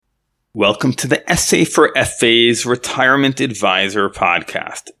Welcome to the Essay for FA's Retirement Advisor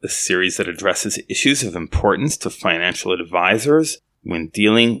podcast, a series that addresses issues of importance to financial advisors when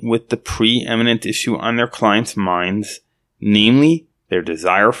dealing with the preeminent issue on their clients' minds, namely their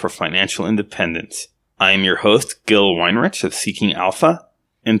desire for financial independence. I am your host, Gil Weinrich of Seeking Alpha,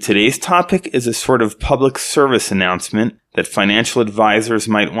 and today's topic is a sort of public service announcement that financial advisors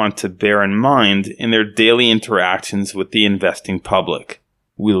might want to bear in mind in their daily interactions with the investing public.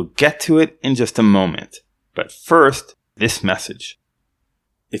 We'll get to it in just a moment, but first, this message.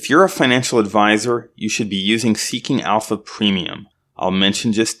 If you're a financial advisor, you should be using Seeking Alpha Premium. I'll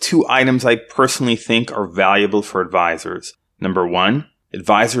mention just 2 items I personally think are valuable for advisors. Number 1,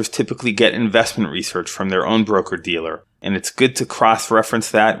 advisors typically get investment research from their own broker-dealer, and it's good to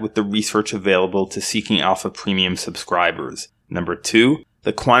cross-reference that with the research available to Seeking Alpha Premium subscribers. Number 2,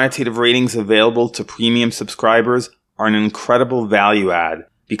 the quantitative ratings available to premium subscribers are an incredible value add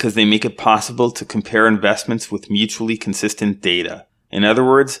because they make it possible to compare investments with mutually consistent data. In other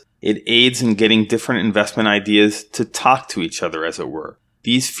words, it aids in getting different investment ideas to talk to each other, as it were.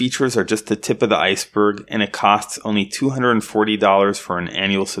 These features are just the tip of the iceberg, and it costs only $240 for an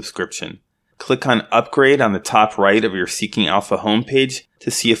annual subscription. Click on Upgrade on the top right of your Seeking Alpha homepage to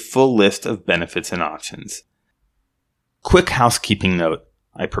see a full list of benefits and options. Quick housekeeping note.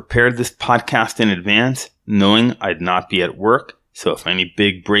 I prepared this podcast in advance, knowing I'd not be at work, so if any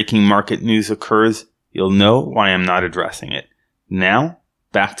big breaking market news occurs, you'll know why I'm not addressing it. Now,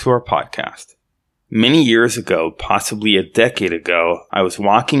 back to our podcast. Many years ago, possibly a decade ago, I was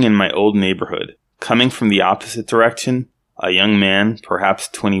walking in my old neighborhood. Coming from the opposite direction, a young man, perhaps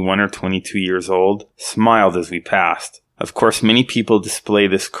 21 or 22 years old, smiled as we passed. Of course, many people display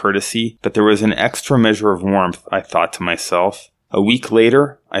this courtesy, but there was an extra measure of warmth, I thought to myself. A week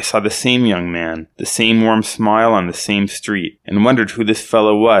later, I saw the same young man, the same warm smile on the same street, and wondered who this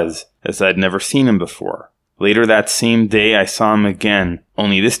fellow was, as I'd never seen him before. Later that same day, I saw him again,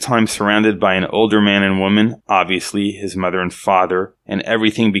 only this time surrounded by an older man and woman, obviously his mother and father, and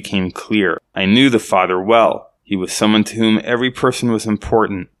everything became clear. I knew the father well. He was someone to whom every person was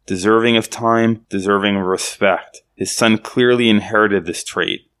important, deserving of time, deserving of respect. His son clearly inherited this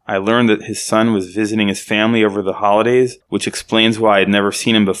trait. I learned that his son was visiting his family over the holidays, which explains why I had never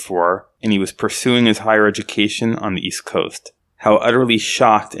seen him before, and he was pursuing his higher education on the East Coast. How utterly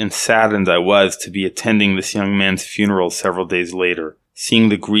shocked and saddened I was to be attending this young man's funeral several days later, seeing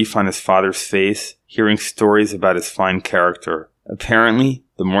the grief on his father's face, hearing stories about his fine character. Apparently,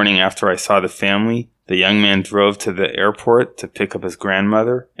 the morning after I saw the family, the young man drove to the airport to pick up his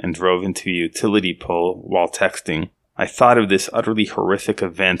grandmother and drove into a utility pole while texting. I thought of this utterly horrific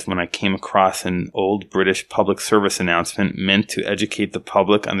event when I came across an old British public service announcement meant to educate the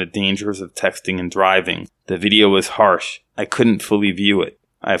public on the dangers of texting and driving. The video was harsh. I couldn't fully view it.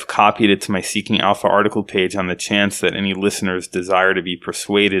 I have copied it to my Seeking Alpha article page on the chance that any listeners desire to be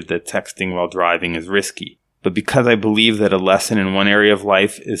persuaded that texting while driving is risky. But because I believe that a lesson in one area of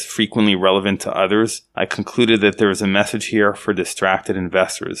life is frequently relevant to others, I concluded that there is a message here for distracted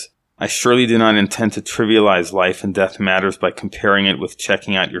investors. I surely do not intend to trivialize life and death matters by comparing it with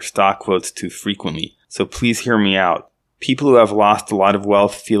checking out your stock quotes too frequently, so please hear me out. People who have lost a lot of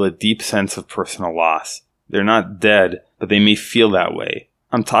wealth feel a deep sense of personal loss. They're not dead, but they may feel that way.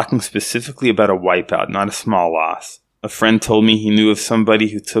 I'm talking specifically about a wipeout, not a small loss. A friend told me he knew of somebody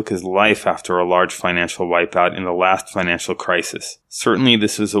who took his life after a large financial wipeout in the last financial crisis. Certainly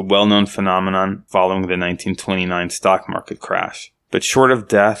this was a well-known phenomenon following the 1929 stock market crash. But short of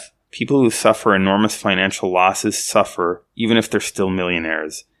death, people who suffer enormous financial losses suffer even if they're still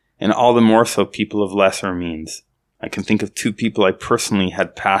millionaires, and all the more so people of lesser means. I can think of 2 people I personally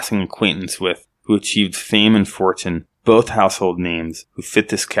had passing acquaintance with who achieved fame and fortune, both household names, who fit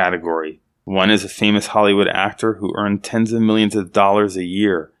this category. One is a famous Hollywood actor who earned tens of millions of dollars a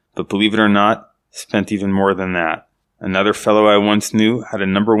year, but believe it or not, spent even more than that. Another fellow I once knew had a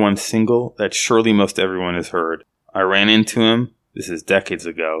 #1 single that surely most everyone has heard. I ran into him, this is decades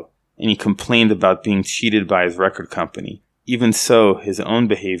ago, and he complained about being cheated by his record company. Even so, his own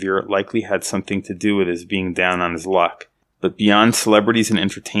behavior likely had something to do with his being down on his luck. But beyond celebrities and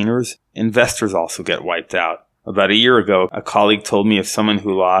entertainers, investors also get wiped out. About a year ago, a colleague told me of someone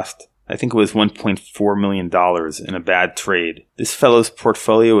who lost, I think it was $1.4 million in a bad trade. This fellow's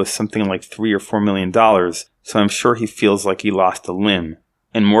portfolio was something like $3 or $4 million, so I'm sure he feels like he lost a limb.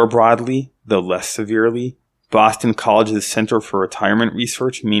 And more broadly, though less severely, Boston College's Center for Retirement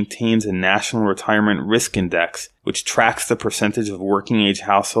Research maintains a National Retirement Risk Index, which tracks the percentage of working-age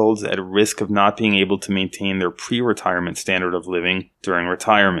households at risk of not being able to maintain their pre-retirement standard of living during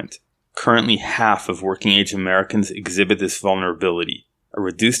retirement. Currently, half of working-age Americans exhibit this vulnerability. A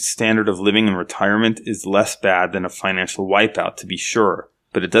reduced standard of living in retirement is less bad than a financial wipeout, to be sure,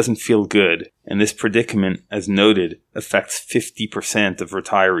 but it doesn't feel good, and this predicament, as noted, affects 50% of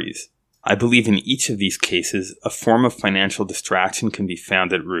retirees. I believe in each of these cases, a form of financial distraction can be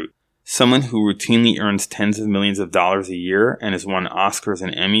found at root. Someone who routinely earns tens of millions of dollars a year and has won Oscars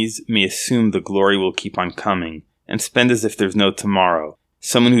and Emmys may assume the glory will keep on coming, and spend as if there's no tomorrow.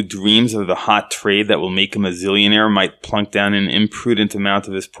 Someone who dreams of the hot trade that will make him a zillionaire might plunk down an imprudent amount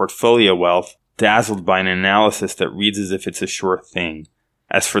of his portfolio wealth, dazzled by an analysis that reads as if it's a sure thing.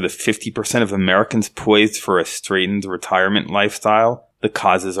 As for the 50% of Americans poised for a straitened retirement lifestyle, the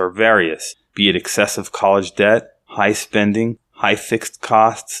causes are various, be it excessive college debt, high spending, high fixed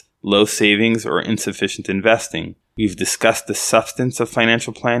costs, low savings, or insufficient investing. We've discussed the substance of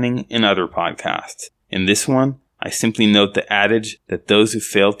financial planning in other podcasts. In this one, I simply note the adage that those who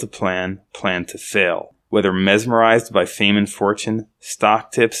fail to plan to fail. Whether mesmerized by fame and fortune,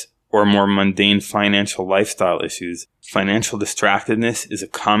 stock tips, or more mundane financial lifestyle issues, financial distractedness is a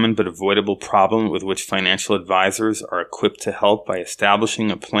common but avoidable problem with which financial advisors are equipped to help by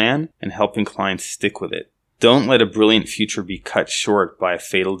establishing a plan and helping clients stick with it. Don't let a brilliant future be cut short by a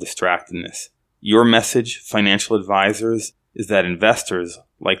fatal distractedness. Your message, financial advisors, is that investors,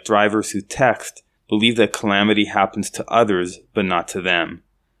 like drivers who text, believe that calamity happens to others, but not to them.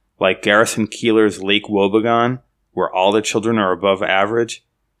 Like Garrison Keillor's Lake Wobegon, where all the children are above average,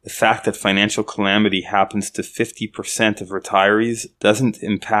 the fact that financial calamity happens to 50% of retirees doesn't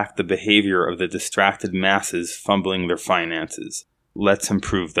impact the behavior of the distracted masses fumbling their finances. Let's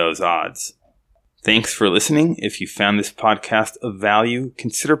improve those odds. Thanks for listening. If you found this podcast of value,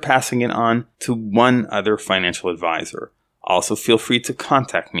 consider passing it on to one other financial advisor. Also, feel free to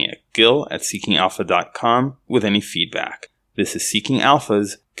contact me at gil@seekingalpha.com with any feedback. This is Seeking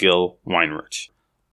Alpha's Gil Weinrich.